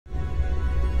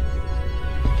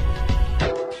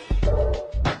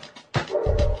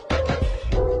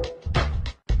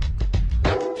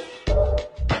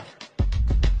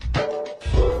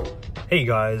Hey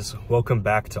guys, welcome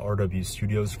back to RW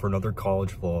Studios for another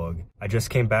college vlog. I just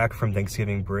came back from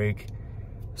Thanksgiving break,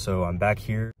 so I'm back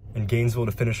here in Gainesville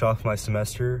to finish off my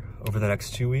semester over the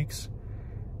next 2 weeks.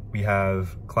 We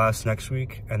have class next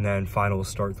week and then finals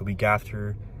start the week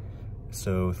after.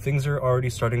 So things are already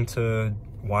starting to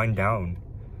wind down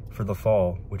for the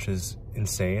fall, which is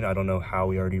insane. I don't know how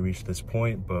we already reached this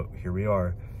point, but here we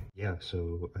are. Yeah,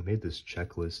 so I made this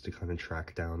checklist to kind of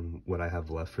track down what I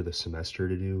have left for the semester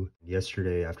to do.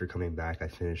 Yesterday, after coming back, I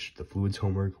finished the fluids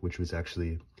homework, which was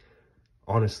actually,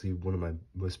 honestly, one of my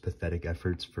most pathetic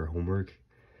efforts for homework.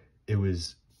 It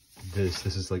was this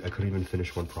is like, I couldn't even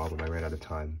finish one problem. I ran out of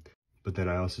time. But then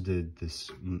I also did this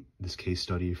case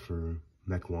study for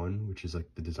Mech 1, which is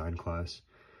like the design class.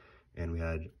 And we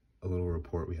had a little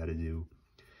report we had to do.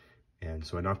 And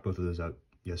so I knocked both of those out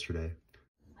yesterday.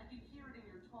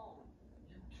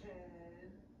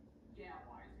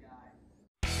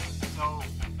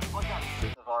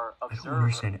 Of our observer. I don't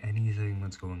understand anything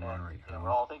that's going on right now.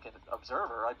 We're all thinking,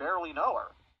 observer, I barely know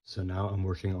her. So now I'm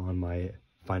working on my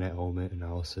finite element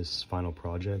analysis final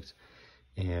project,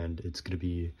 and it's going to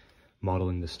be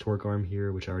modeling this torque arm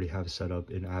here, which I already have set up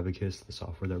in Abacus, the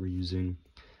software that we're using.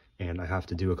 And I have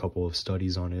to do a couple of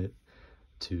studies on it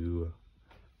to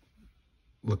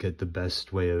look at the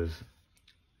best way of,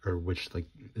 or which like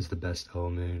is the best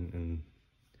element, and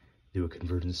do a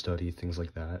convergence study, things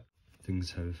like that.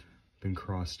 Things have been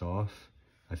crossed off.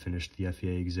 I finished the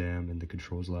FEA exam and the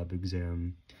controls lab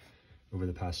exam over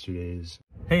the past 2 days.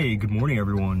 Hey, good morning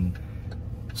everyone.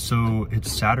 So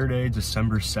it's Saturday,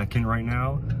 December 2nd right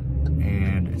now,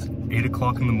 and it's 8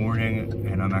 o'clock in the morning,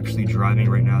 and I'm actually driving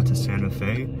right now to Santa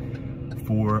Fe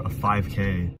for a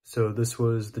 5K. So this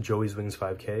was the Joey's Wings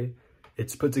 5K.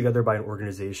 It's put together by an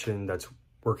organization that's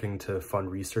working to fund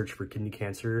research for kidney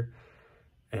cancer,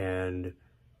 and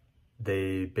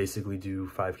they basically do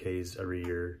 5Ks every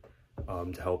year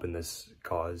to help in this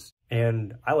cause.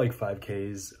 And I like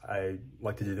 5Ks. I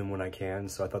like to do them when I can,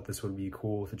 so I thought this would be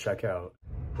cool to check out.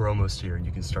 We're almost here, and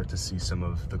you can start to see some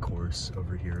of the course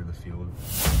over here, the field.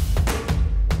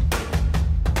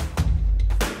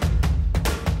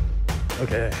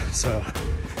 Okay, so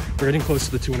we're getting close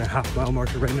to the 2.5 mile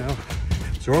marker right now.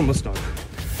 So we're almost done.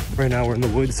 Right now we're in the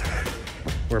woods.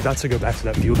 We're about to go back to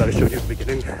that field that I showed you at the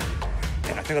beginning.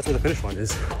 And I think that's where the finish line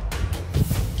is.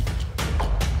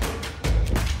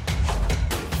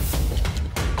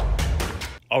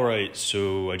 All right,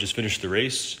 so I just finished the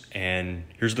race, and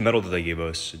here's the medal that they gave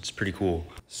us. It's pretty cool.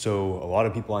 So a lot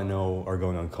of people I know are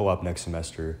going on co-op next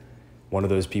semester. One of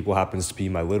those people happens to be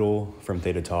my little from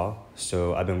Theta Tau.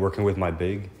 So I've been working with my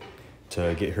big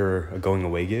to get her a going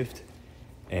away gift.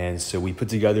 And so we put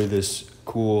together this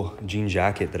cool jean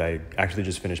jacket that I actually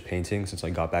just finished painting since I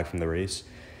got back from the race.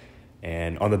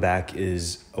 And on the back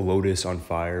is a lotus on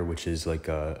fire, which is like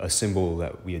a symbol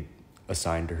that we had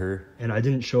assigned to her. And I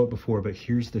didn't show it before, but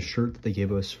here's the shirt that they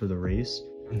gave us for the race.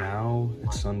 Now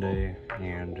it's Sunday,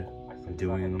 and I'm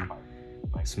doing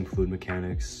some fluid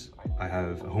mechanics. I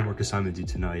have a homework assignment due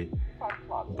tonight,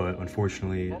 but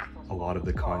unfortunately, a lot of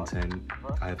the content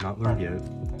I have not learned yet.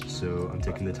 So I'm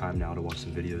taking the time now to watch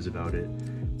some videos about it.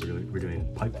 We're doing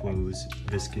pipe flows,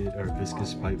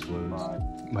 viscous pipe flows.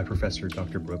 My professor,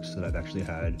 Dr. Brooks, that I've actually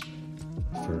had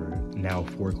for now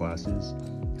 4 classes,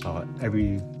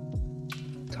 every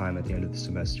time at the end of the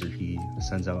semester, he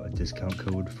sends out a discount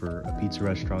code for a pizza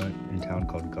restaurant in town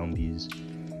called Gumby's.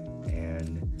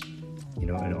 And, you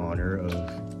know, in honor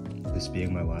of this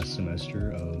being my last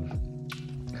semester of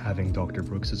having Dr.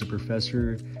 Brooks as a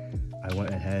professor, I went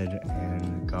ahead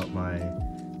and got my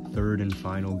 3rd and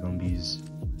final Gumby's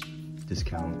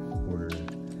discount order.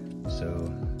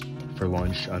 So for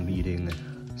lunch, I'm eating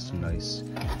some nice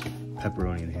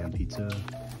pepperoni and ham pizza,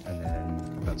 and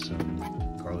then I've got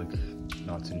some garlic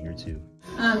knots in here too.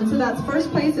 So that's first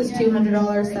place is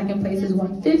 $200, second place is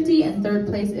 $150, and third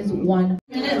place is 1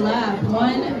 minute left.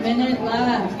 1 minute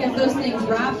left. Get those things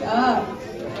wrapped up.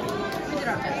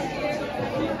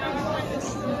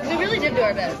 We really did do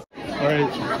our best. All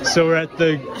right, so we're at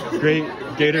the Great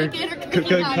Gator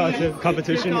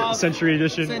competition, Century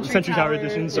Tower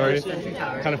edition. Sorry,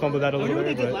 kind of fumbled that a little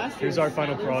bit, but here's our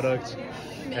final product.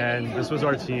 And this was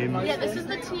our team. Yeah, this is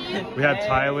the team. We had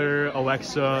Tyler,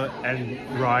 Alexa,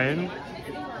 and Ryan.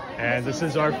 And this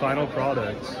is our final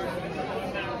product.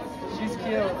 She's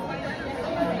cute.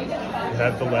 We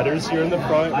have the letters here in the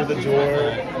front with the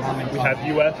door. We have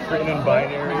UF written in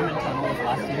binary.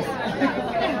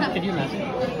 Can you imagine?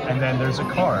 And then there's a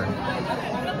car.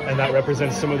 And that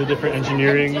represents some of the different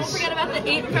engineerings. Don't forget about the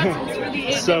 8 pretzels for the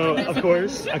 8. So, of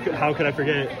course, how could I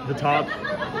forget the top?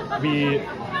 We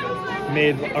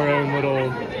made our own little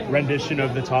rendition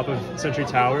of the top of Century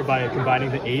Tower by combining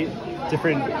the 8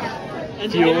 different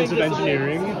fields of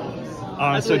engineering.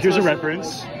 So here's a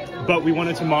reference, but we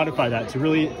wanted to modify that to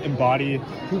really embody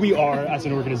who we are as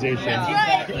an organization.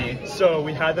 Exactly. So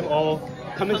we had them all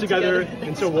coming together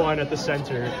into one at the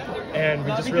center, and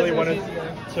we just really wanted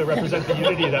to represent the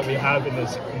unity that we have in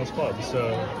this club. So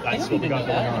that's what we got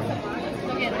going on.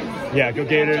 Yeah, go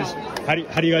Gators. How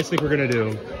do you guys think we're gonna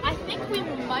do? I think we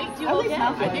might do I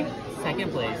okay. think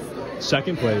second place.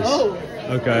 Second place. Oh.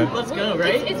 Okay. Let's go,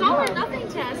 right? It's all or nothing,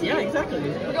 Chaz. Yeah, exactly.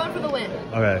 We're going for the win.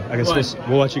 Okay. I guess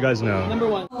we'll let you guys know. Number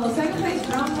 1. Well, second place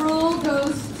drum roll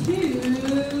goes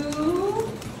to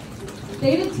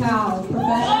David Tao,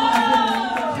 professional.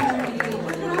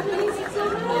 Congratulations so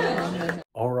much.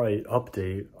 All right.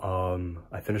 Update.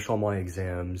 I finished all my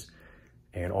exams,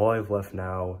 and all I have left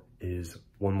now is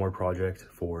one more project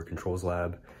for Controls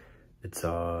Lab. It's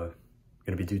gonna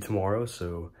be due tomorrow,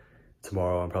 so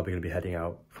tomorrow I'm probably gonna be heading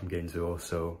out from Gainesville,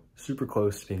 so super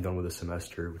close to being done with the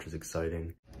semester, which is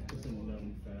exciting.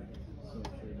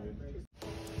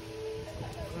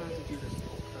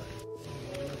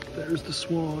 There's the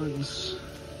swans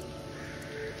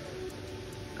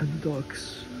and the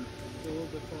ducks.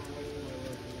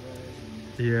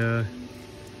 Yeah,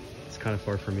 it's kind of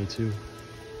far for me too.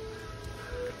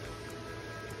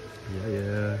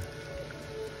 Yeah.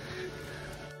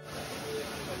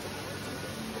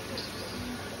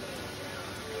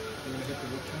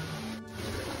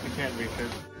 I can't reach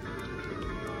it.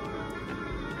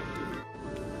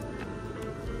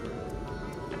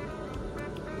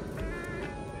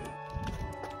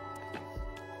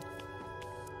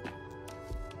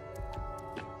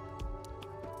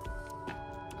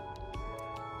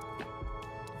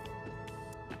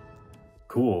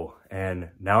 Cool, and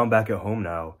now I'm back at home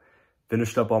now.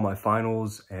 Finished up all my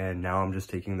finals, and now I'm just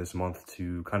taking this month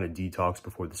to kind of detox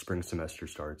before the spring semester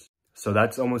starts. So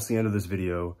that's almost the end of this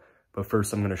video, but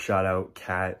first I'm going to shout out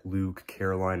Kat, Luke,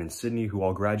 Caroline, and Sydney, who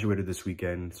all graduated this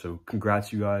weekend, so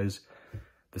congrats you guys.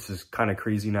 This is kind of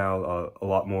crazy now. A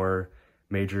lot more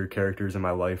major characters in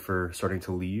my life are starting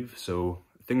to leave, so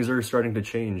things are starting to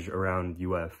change around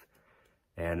UF,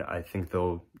 and I think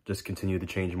they'll just continue to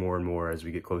change more and more as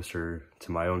we get closer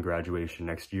to my own graduation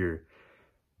next year.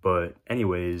 But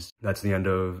anyways, that's the end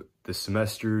of this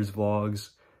semester's vlogs.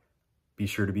 Be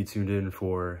sure to be tuned in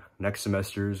for next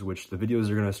semester's, which the videos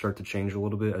are going to start to change a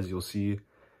little bit, as you'll see,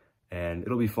 and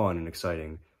it'll be fun and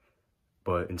exciting.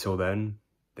 But until then,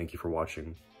 thank you for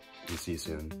watching, and see you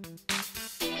soon.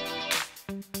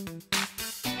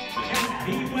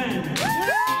 He wins.